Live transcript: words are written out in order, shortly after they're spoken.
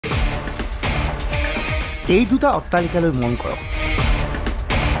এই দুটা অট্টালিকালৈ মন কৰক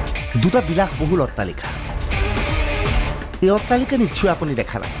দুটা বিলাসবহুল অট্টালিকা এই অট্টালিকা নিশ্চয় আপুনি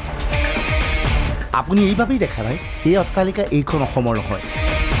দেখা নাই আপুনি এইভাবেই দেখা নাই এই অট্টালিকা এইখন অসমৰ নহয়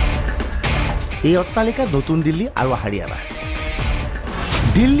এই অট্টালিকা নতুন দিল্লী আৰু হাৰিয়ানা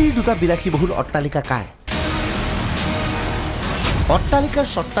দিল্লীৰ দুটা বিলাসীবহুল অট্টালিকা কাৰ অট্টালিকাৰ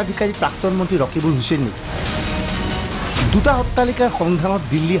স্বত্বাধিকাৰী প্ৰাক্তন মন্ত্ৰী ৰকিবুল হুছেইন নেকি দুটা অট্টালিকাৰ সন্ধানত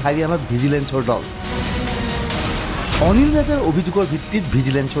দিল্লী হাৰিয়ানাত ভিজিলেন্সৰ দল অনিল ৰাজাৰ অভিযোগৰ ভিত্তিত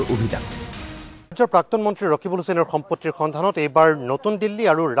ভিজিলেন্সৰ অভিযান ৰাজ্যৰ প্ৰাক্তন মন্ত্ৰী ৰকিবুল হুছেইনৰ সম্পত্তিৰ সন্ধানত এইবাৰ নতুন দিল্লী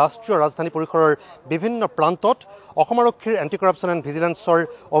আৰু ৰাষ্ট্ৰীয় ৰাজধানী পৰিসৰৰ বিভিন্ন প্ৰান্তত অসম আৰক্ষীৰ এণ্টি কৰাপশ্যন এণ্ড ভিজিলেন্সৰ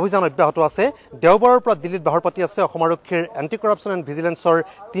অভিযান অব্যাহত আছে দেওবাৰৰ পৰা দিল্লীত বাহৰ পাতি আছে অসম আৰক্ষীৰ এণ্টি কৰাপশ্যন এণ্ড ভিজিলেন্সৰ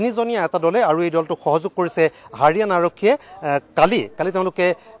তিনিজনীয়া এটা দলে আৰু এই দলটোক সহযোগ কৰিছে হাৰিয়ানা আৰক্ষীয়ে কালি তেওঁলোকে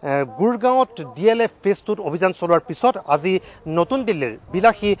গুৰগাঁৱত DLF ফেজ 2ত অভিযান চলোৱাৰ পিছত আজি নতুন দিল্লীৰ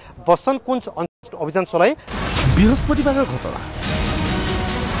বিলাসী বসন্ত কুঞ্জ অঞ্চলত অভিযান চলাই বৃহস্পতিবাৰৰ ঘটনা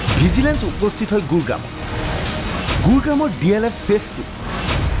ভিজিলেন্স উপস্থিত হয় গুৰগ্ৰামৰ DLF ফেজ 2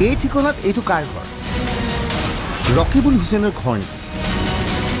 এই ঠিকনাত এইটো কাৰ ঘৰ ৰকিবুল হুছেইনৰ ঘৰ নেকি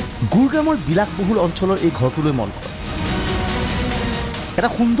গুৰগ্ৰামৰ বিলাসবহুল অঞ্চলৰ এই ঘৰটোলৈ মন কৰক এটা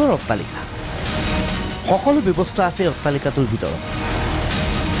সুন্দৰ অট্টালিকা সকলো ব্যৱস্থা আছে অট্টালিকাটোৰ ভিতৰত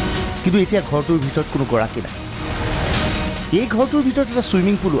কিন্তু এতিয়া ঘৰটোৰ ভিতৰত কোনো গৰাকী নাই এই ঘৰটোৰ ভিতৰত এটা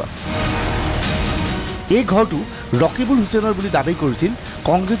সুইমিং পুলো আছে এই ঘৰটো ৰকিবুল হুছেইনৰ বুলি দাবী কৰিছিল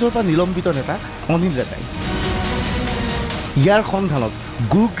কংগ্ৰেছৰ পৰা নিলম্বিত নেতা অনিল ৰাজাই ইয়াৰ সন্ধানত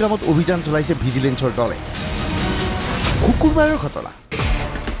গুৰুগ্ৰামত অভিযান চলাইছে ভিজিলেন্সৰ দলে শুকুৰবাৰৰ ঘটনা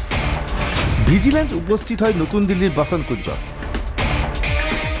ভিজিলেন্স উপস্থিত হয় নতুন দিল্লীৰ বসন্ত কুঞ্জত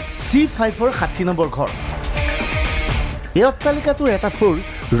C5ৰ 60 নম্বৰ ঘৰ এই অট্টালিকাটোৰ এটা ফ্ল'ৰ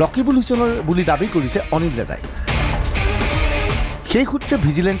ৰকিবুল হুছেইনৰ বুলি দাবী কৰিছে অনিল ৰাজাই সেই সূত্ৰে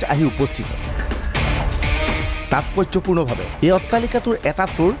ভিজিলেন্স আহি উপস্থিত হয় তাৎপৰ্যপূৰ্ণভাৱে এই অট্টালিকাটোৰ এটা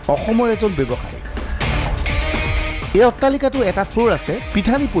ফ্ল'ৰ অসমৰ এজন ব্যৱসায়ী এই অট্টালিকাটোৰ এটা ফ্ল'ৰ আছে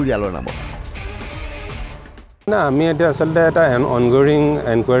পিঠানী পৰিয়ালৰ নামত না আমি এটা আসলতে এটা অনগোয়িং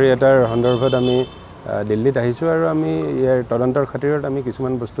এনকুৱাৰী এটাৰ সন্দৰ্ভত আমি দিল্লীত আহিছোঁ আৰু আমি ইয়াৰ তদন্তৰ খাতিৰত আমি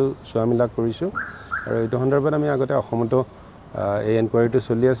কিছুমান বস্তু চোৱা মিলা কৰিছোঁ আৰু এইটো সন্দৰ্ভত আমি আগতে অসমতো এই এনকুৱাৰীটো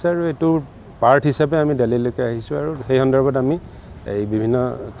চলি আছে আৰু এইটোৰ পাৰ্ট হিচাপে আমি দিল্লীলৈকে আহিছোঁ আৰু সেই সন্দৰ্ভত আমি এই বিভিন্ন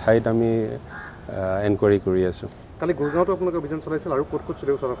ঠাইত আমি এনকুৱাৰী কৰি আছোঁ কালি গুৰগাঁৱতো আপোনালোকে অভিযান চলাইছিল আৰু ক'ত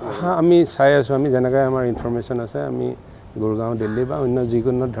চলিব আমি চাই আছোঁ আমি যেনেকৈ আমাৰ ইনফৰমেশ্যন আছে আমি গুৰগাঁও দিল্লী বা অন্য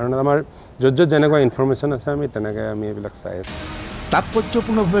যিকোনো ধৰণৰ আমাৰ য'ত যেনেকুৱা ইনফৰমেশ্যন আছে আমি তেনেকৈ আমি এইবিলাক চাই আছোঁ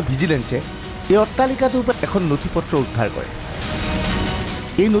তাৎপৰ্যপূৰ্ণভাৱে ভিজিলেন্সে এই অট্টালিকাটোৰ পৰা এখন নথি পত্ৰ উদ্ধাৰ কৰে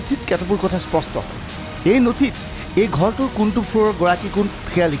এই নথিত কেতবোৰ কথা স্পষ্ট হয় এই নথিত এই ঘৰটোৰ কোনটো ফ্ল'ৰৰ গৰাকী কোন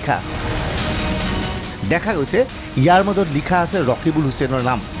সেয়া লিখা আছে দেখা গৈছে ইয়াৰ মাজত লিখা আছে ৰকিবুল হুছেইনৰ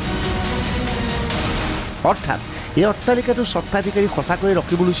নাম অৰ্থাৎ এই অট্টালিকাটোৰ স্বত্বাধিকাৰী সঁচাকৈয়ে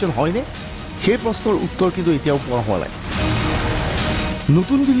ৰকিবুল হুছেইন হয়নে সেই প্ৰশ্নৰ উত্তৰ কিন্তু এতিয়াও পোৱা হোৱা নাই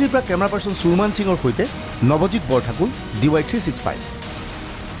নতুন দিল্লীৰ পৰা কেমেৰা পাৰ্চন সুৰমান সিঙৰ সৈতে নৱজিৎ বৰঠাকুৰ DY365